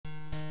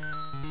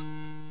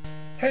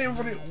Hey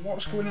everybody,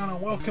 what's going on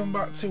and welcome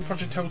back to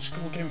Project Toad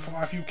School Game for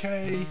Life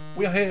UK.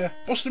 We are here,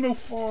 Bust a Move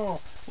 4.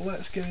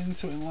 Let's get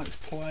into it and let's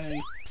play.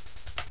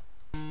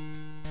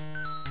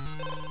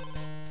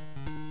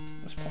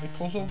 Let's play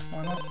puzzle,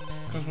 why not?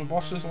 Because we're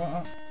bosses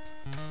like that.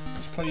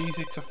 Let's play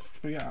easy because I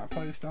forget how to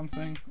play this damn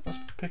thing. Let's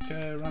pick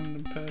a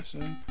random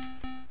person.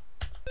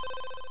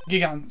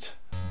 Gigant,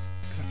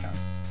 because I can.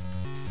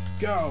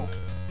 Go!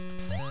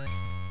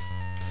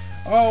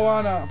 Oh,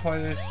 I know how to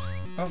play this.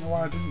 I don't know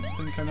why I didn't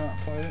think I know how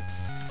to play it,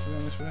 to be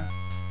honest with you.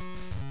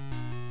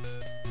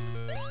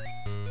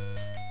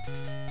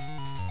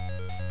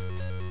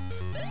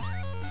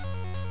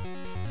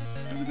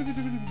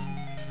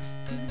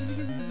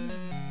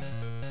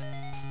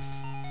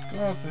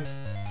 God, the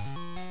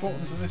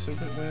buttons of this are a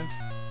bit weird.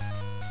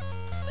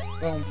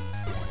 Boom.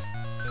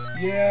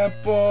 Yeah,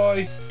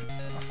 boy!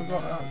 I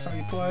forgot that's how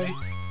you play.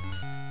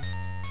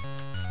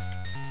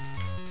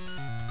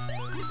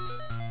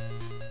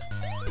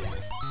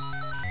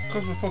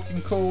 Because we're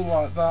fucking cool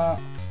like that.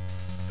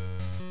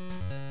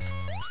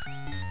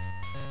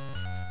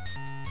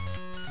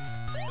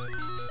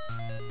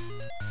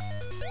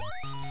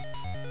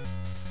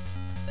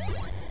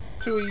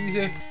 Too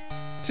easy.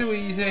 Too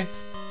easy.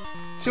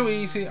 Too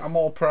easy. I'm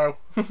all pro.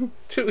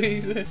 Too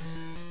easy.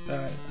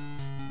 Right.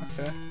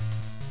 Okay.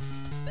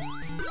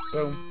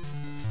 Boom.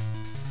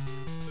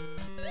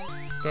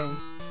 Boom.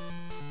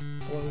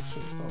 Blow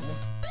switch that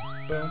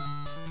one. Boom.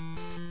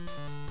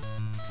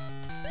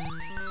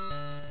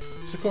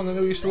 So come on, I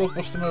know you used to love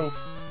Bust a Move.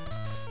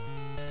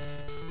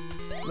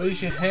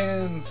 Raise your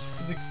hands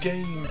for the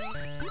game.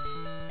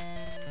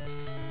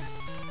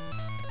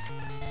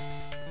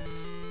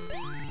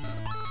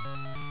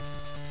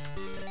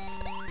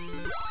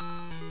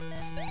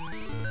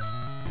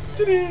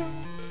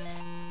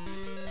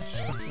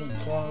 Just have one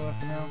claw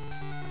left now.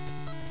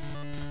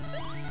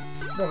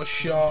 What a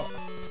shot.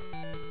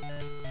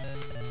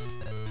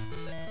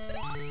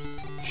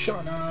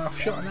 Shot enough,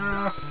 shot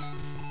enough.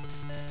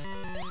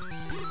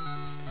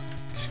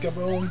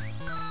 Kaboom,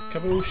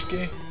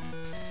 kabooski,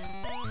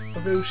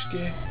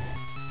 babooski.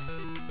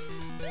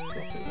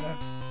 Drop it there.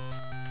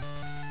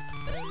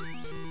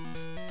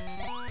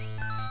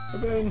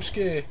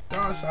 Kaboomski.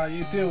 That's how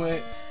you do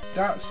it.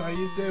 That's how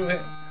you do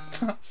it.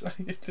 That's how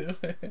you do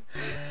it.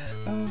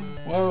 Oh,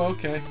 whoa,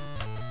 okay.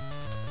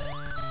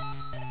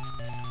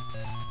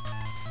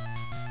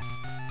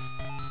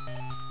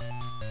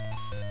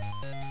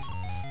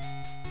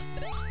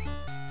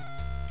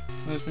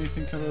 There's me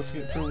thinking I was able to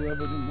get through there,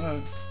 but it didn't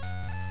work.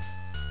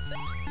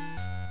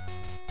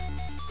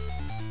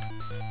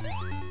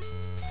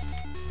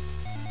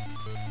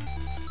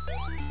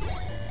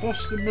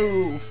 Bust a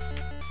move.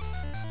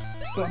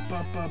 Ba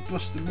ba ba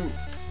bust a move.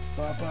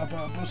 Ba ba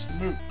ba bust a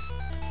move.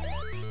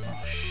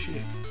 Oh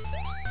shit.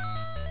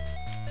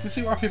 You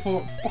see why people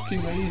got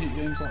fucking rage at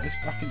games like this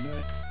back in the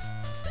day.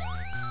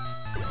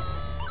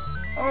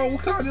 Oh, we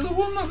can't do the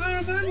one not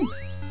there then.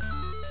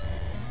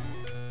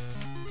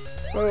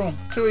 Boom.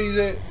 Too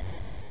easy.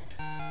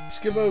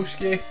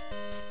 Skibowski.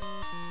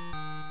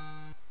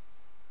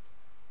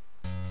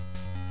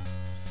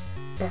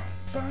 Bum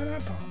ba da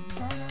bum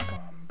ba da bum.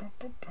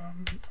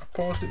 I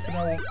paused it for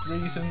no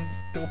reason,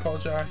 do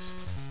apologise.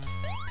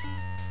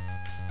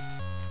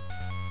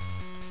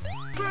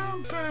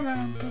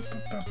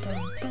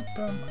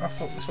 I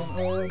fucked this one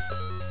up.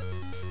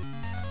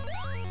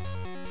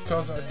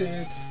 Because I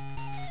did.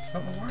 I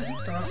don't know why I did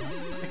that.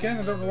 Again, I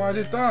don't know why I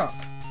did that.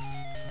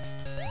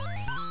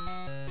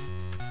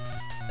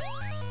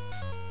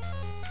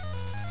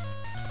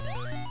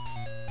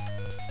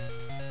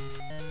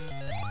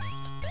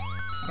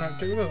 Right,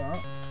 get rid of that.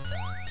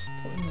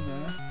 Put him in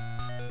there.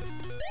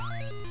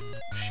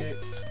 Shit.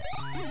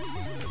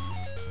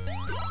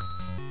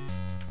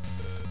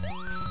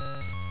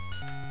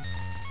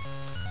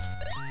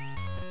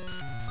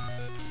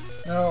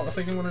 No, I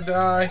think I'm gonna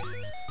die.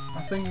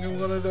 I think I'm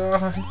gonna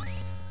die.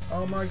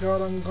 Oh my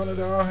god, I'm gonna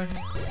die.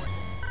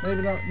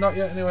 Maybe not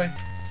yet anyway.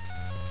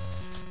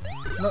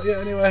 Not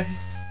yet anyway.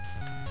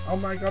 Oh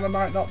my god, I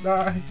might not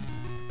die.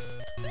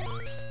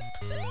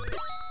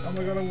 Oh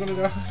my god, I'm gonna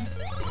die.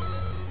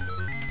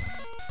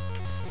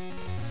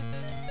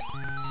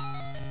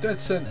 Dead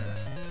center.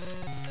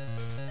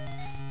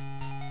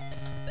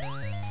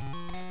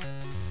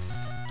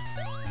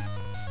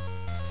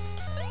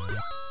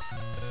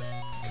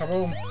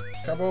 Kaboom!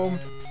 Kaboom!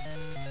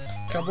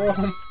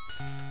 Kaboom!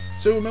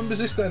 So who remembers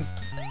this then?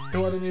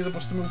 Who had any of the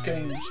Bust a Move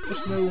games?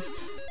 Bust a Move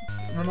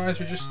reminds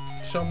me just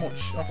so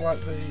much of like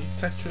the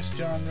Tetris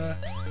genre,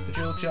 the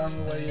dual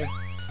genre where you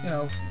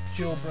know,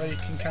 dual break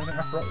and kind of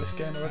I've brought this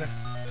game already.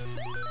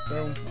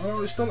 Boom.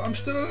 Oh, I'm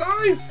still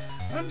alive!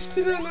 I'm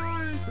still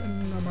alive!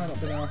 And I might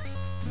not be now.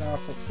 Now I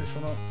fucked this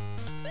one up.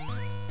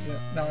 Yeah,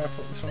 now I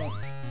fucked this one up.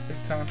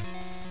 Big time.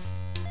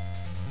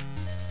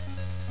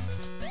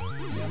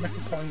 Yeah, make a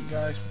point,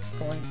 guys.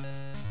 Make a point.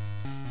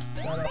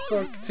 And I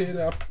fucked it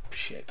up.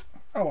 Shit.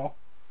 Oh well.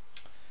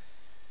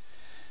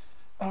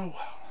 Oh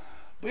well.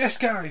 But yes,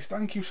 guys,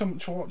 thank you so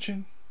much for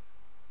watching.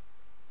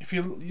 If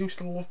you used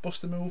to love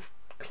Bust a Move,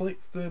 click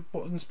the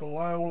buttons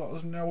below, let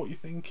us know what you're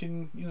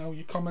thinking, you know,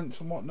 your comments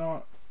and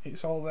whatnot.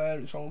 It's all there,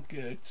 it's all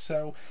good.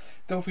 So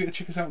don't forget to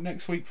check us out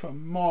next week for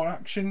more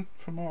action,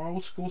 for more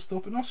old school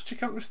stuff, and also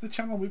check out the rest of the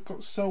channel. We've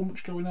got so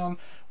much going on.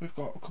 We've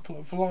got a couple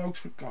of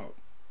vlogs, we've got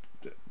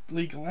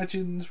League of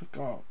Legends, we've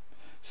got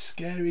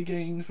scary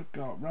games, we've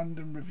got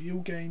random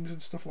review games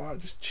and stuff like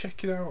that. Just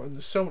check it out, and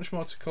there's so much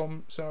more to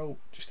come, so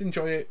just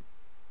enjoy it,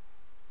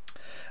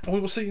 and we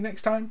will see you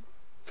next time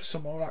for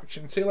some more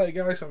action. See you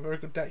later, guys. Have a very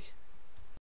good day.